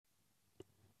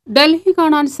ഡൽഹി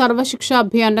കാണാൻ സർവശിക്ഷാ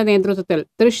അഭിയാന്റെ നേതൃത്വത്തിൽ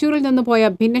തൃശൂരിൽ നിന്ന് പോയ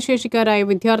ഭിന്നശേഷിക്കാരായ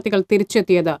വിദ്യാർത്ഥികൾ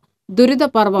തിരിച്ചെത്തിയത്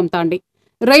ദുരിതപർവം താണ്ടി.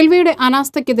 റെയിൽവേയുടെ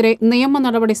അനാസ്ഥയ്ക്കെതിരെ നിയമ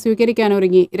നടപടി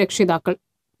സ്വീകരിക്കാനൊരുങ്ങി രക്ഷിതാക്കൾ.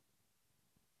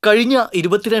 കഴിഞ്ഞ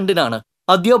 22-നാണ്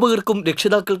അധ്യാപകർക്കും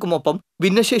രക്ഷിതാക്കൾക്കുമൊപ്പം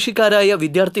ഭിന്നശേഷിക്കാരായ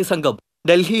വിദ്യാർത്ഥി സംഘം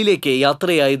ഡൽഹിയിലേക്ക്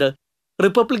യാത്രയായത്.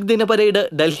 റിപ്പബ്ലിക് ദിന പരേഡ്,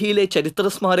 ഡൽഹിയിലെ ചരിത്ര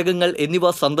സ്മാരകങ്ങൾ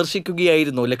എന്നിവ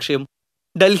സന്ദർശിക്കുകയായിരുന്നു ലക്ഷ്യം.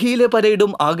 ഡൽഹിയിലെ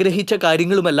പരേഡും ആഗ്രഹിച്ച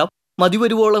കാര്യങ്ങളുമെല്ലാം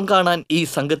മതിവരുവോളം കാണാൻ ഈ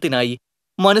സംഘത്തിനായി.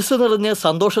 മനസ്സ് നിറഞ്ഞ്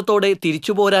സന്തോഷത്തോടെ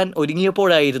തിരിച്ചുപോരാൻ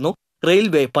ഒരുങ്ങിയപ്പോഴായിരുന്നു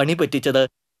റെയിൽവേ പണി പറ്റിച്ചത്.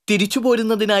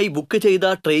 തിരിച്ചുപോരുന്നതിനായി ബുക്ക് ചെയ്ത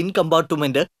ട്രെയിൻ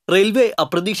കമ്പാർട്ട്മെന്റ് റെയിൽവേ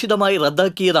അപ്രതീക്ഷിതമായി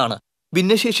റദ്ദാക്കിയതാണ്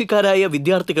ഭിന്നശേഷിക്കാരായ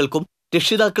വിദ്യാർത്ഥികൾക്കും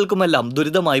രക്ഷിതാക്കൾക്കുമെല്ലാം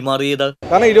ദുരിതമായി മാറിയത്.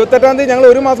 കാരണം 28-ാം തീയതി ഞങ്ങൾ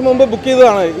ഒരു മാസം മുമ്പ് ബുക്ക്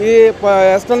ചെയ്തതാണ് ഈ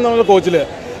എസ്റ്റൽ എന്നുള്ള കോച്ചിൽ.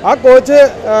 ആ കോച്ച്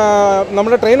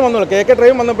നമ്മുടെ ട്രെയിൻ വന്നല്ലോ, KK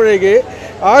ട്രെയിൻ വന്നപ്പോഴേക്ക്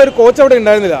ആ ഒരു കോച്ച് അവിടെ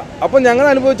ഉണ്ടായിരുന്നില്ല. അപ്പം ഞങ്ങൾ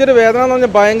അനുഭവിച്ചൊരു വേദന എന്ന്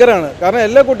പറഞ്ഞാൽ ഭയങ്കരമാണ്. കാരണം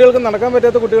എല്ലാ കുട്ടികൾക്കും നടക്കാൻ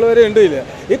പറ്റാത്ത കുട്ടികൾ വരെ ഉണ്ട് ഇല്ല.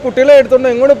 ഈ കുട്ടികളെ എടുത്തുകൊണ്ട്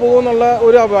എങ്ങോട്ട് പോകുമെന്നുള്ള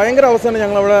ഒരു ഭയങ്കര അവസ്ഥയാണ്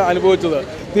ഞങ്ങളവിടെ അനുഭവിച്ചത്.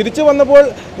 തിരിച്ചു വന്നപ്പോൾ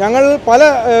ഞങ്ങൾ പല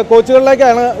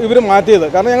കോച്ചുകളിലേക്കാണ് ഇവർ മാറ്റിയത്.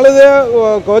 കാരണം ഞങ്ങളിത്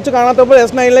കോച്ച് കാണാത്തപ്പോൾ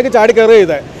S9-ലേക്ക് ചാടി കയറി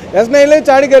ചെയ്തത്. S9-ലേക്ക്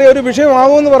ചാടി കയറി ഒരു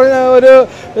വിഷയമാകുമെന്ന് പറഞ്ഞ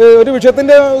ഒരു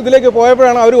വിഷയത്തിൻ്റെ ഇതിലേക്ക്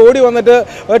പോയപ്പോഴാണ് അവർ ഓടി വന്നിട്ട്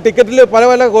ടിക്കറ്റിൽ പല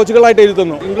പല കോച്ചുകളായിട്ട്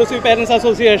എഴുതുന്നു. ഇൻക്ലൂസീവ് പേരൻസ്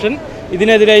അസോസിയേഷൻ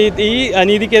ഇതിനെതിരെ, ഈ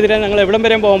അനീതിക്കെതിരെ ഞങ്ങൾ എവിടം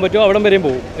വരെയും പോകാൻ പറ്റുമോ അവിടം വരെയും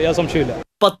പോകും, സംശയമില്ല.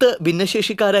 10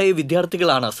 ഭിന്നശേഷിക്കാരായ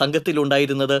വിദ്യാർത്ഥികളാണ്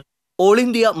സംഘത്തിലുണ്ടായിരുന്നത്. All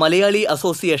India Malayali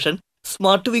association,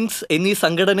 smart wings എന്നീ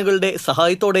സംഘടനകളുടെ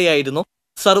സഹായത്തോടെയായിരുന്നു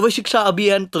സർവശിക്ഷാ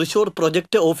അഭിയാൻ തൃശൂർ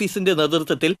പ്രൊജക്ട് ഓഫീസിന്റെ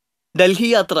നേതൃത്വത്തിൽ ഡൽഹി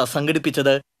യാത്ര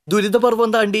സംഘടിപ്പിച്ചത്. ദുരിതപർവം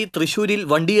താണ്ടി തൃശൂരിൽ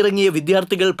വണ്ടിയിറങ്ങിയ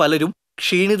വിദ്യാർത്ഥികൾ പലരും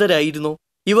ക്ഷീണിതരായിരുന്നു.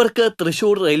 ഇവർക്ക്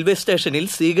തൃശൂർ റെയിൽവേ സ്റ്റേഷനിൽ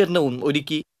സ്വീകരണവും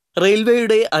ഒരുക്കി.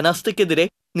 റെയിൽവേയുടെ അനാസ്ഥയ്ക്കെതിരെ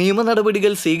നിയമ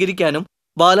നടപടികൾ സ്വീകരിക്കാനും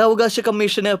ബാലാവകാശ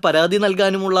കമ്മീഷന് പരാതി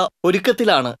നൽകാനുമുള്ള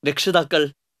ഒരുക്കത്തിലാണ് രക്ഷിതാക്കൾ.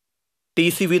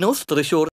 T.C.V news, Thrissur.